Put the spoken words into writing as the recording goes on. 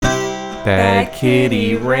Bad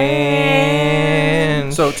Kitty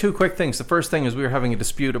Ranch. So, two quick things. The first thing is we were having a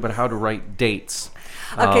dispute about how to write dates.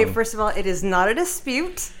 Okay, first of all, it is not a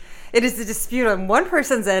dispute. It is a dispute on one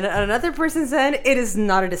person's end. On another person's end, it is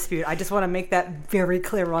not a dispute. I just want to make that very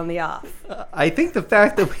clear on the off. I think the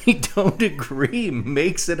fact that we don't agree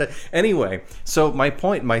makes it anyway. So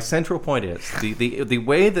my central point is the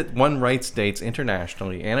way that one writes dates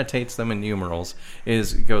internationally, annotates them in numerals,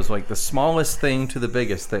 goes like the smallest thing to the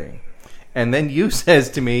biggest thing. And then you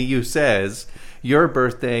says your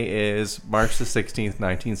birthday is March the 16th,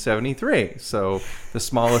 1973. So the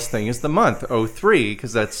smallest thing is the month, 03,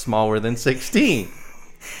 because that's smaller than 16.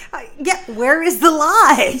 Yeah, where is the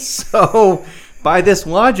lie? So by this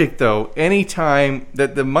logic, though, any time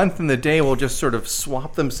that the month and the day will just sort of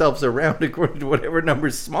swap themselves around according to whatever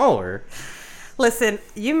number's smaller. Listen,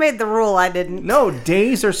 you made the rule, I didn't. No,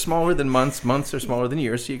 days are smaller than months. Months are smaller than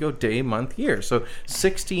years. So you go day, month, year. So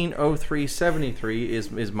 160373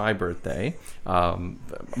 is my birthday.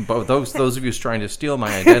 But those of you trying to steal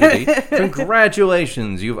my identity,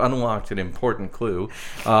 congratulations, you've unlocked an important clue.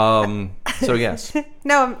 So yes.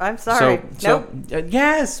 No, I'm sorry.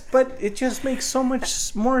 Yes, but it just makes so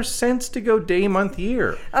much more sense to go day, month,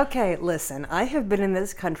 year. Okay, listen, I have been in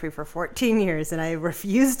this country for 14 years, and I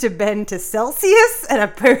refuse to bend to Celsius and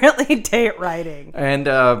apparently date writing. And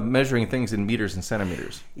measuring things in meters and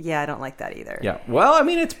centimeters. Yeah, I don't like that either. Yeah, well, I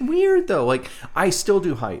mean, it's weird, though. Like, I still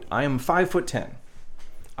do height. I am 5'10".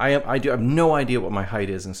 I have no idea what my height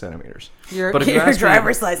is in centimeters. Your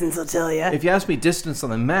driver's license will tell you. If you ask me distance on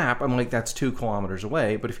the map, I'm like, that's 2 kilometers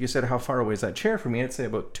away. But if you said how far away is that chair from me, I'd say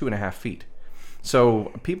about 2.5 feet.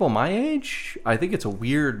 So people my age, I think it's a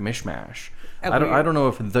weird mishmash. I don't know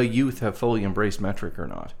if the youth have fully embraced metric or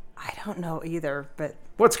not. I don't know either, but...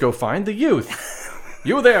 Let's go find the youth.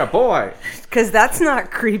 You there, boy. Because that's not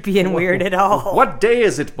creepy and weird at all. What day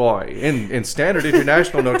is it, boy, in standard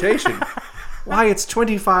international notation? Why, it's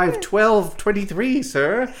 25/12/23,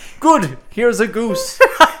 sir. Good. Here's a goose.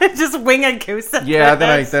 Just wing a goose. Yeah,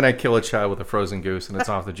 then I kill a child with a frozen goose, and it's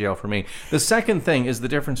off the jail for me. The second thing is the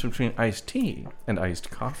difference between iced tea and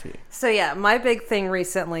iced coffee. So yeah, my big thing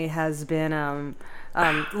recently has been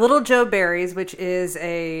Little Joe Berries, which is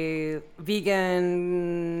a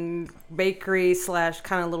vegan bakery /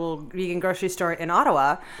 kind of little vegan grocery store in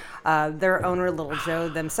Ottawa. Their owner, Little Joe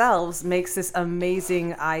themselves, makes this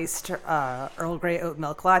amazing iced Earl Grey oat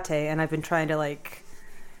milk latte, and I've been trying to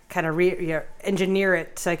kind of engineer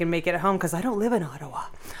it so I can make it at home because I don't live in Ottawa.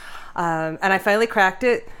 And I finally cracked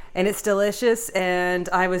it, and it's delicious. And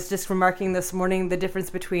I was just remarking this morning the difference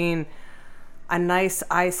between a nice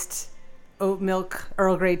iced oat milk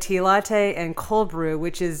Earl Grey tea latte and cold brew,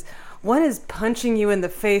 which is... One is punching you in the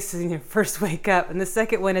face when you first wake up, and the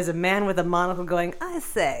second one is a man with a monocle going, I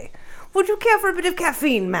say, would you care for a bit of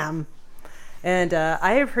caffeine, ma'am? And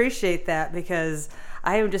I appreciate that because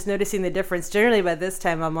I am just noticing the difference. Generally, by this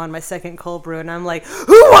time, I'm on my second cold brew, and I'm like,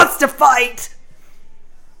 who wants to fight?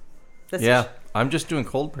 I'm just doing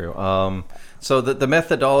cold brew. So the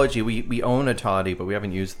methodology, we own a toddy, but we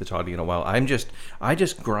haven't used the toddy in a while. I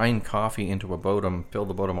just grind coffee into a Bodum, fill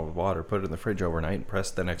the Bodum with water, put it in the fridge overnight, and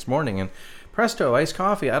press the next morning, and presto, iced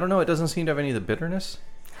coffee. I don't know, it doesn't seem to have any of the bitterness.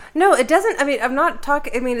 No, it doesn't. I mean, I'm not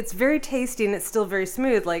talking. I mean, it's very tasty and it's still very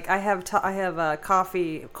smooth. Like I have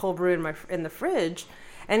coffee cold brew in the fridge,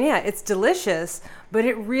 and yeah, it's delicious. But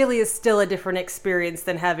it really is still a different experience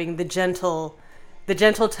than having the gentle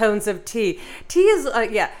tones of tea. Tea is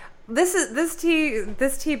This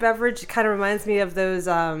tea beverage kind of reminds me of those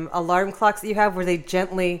alarm clocks that you have where they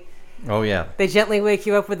gently. Oh yeah. They gently wake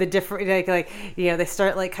you up with a different they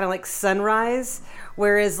start kind of like sunrise,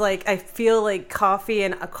 whereas I feel like coffee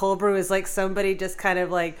and a cold brew is like somebody just kind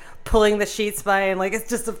of pulling the sheets by and it's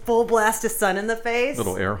just a full blast of sun in the face.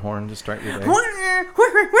 Little air horn to start your day.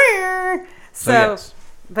 So yes.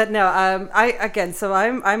 But no,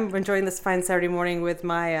 I'm enjoying this fine Saturday morning with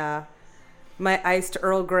my my iced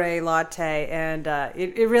Earl Grey latte, and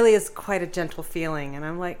it really is quite a gentle feeling. And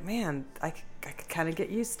I'm like, man, I could kind of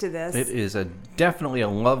get used to this. It is definitely a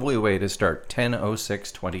lovely way to start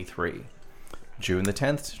 10/06/23. June the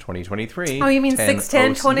 10th, 2023. Oh, you mean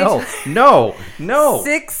 6/10/20? No.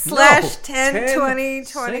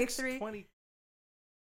 6/10/2023.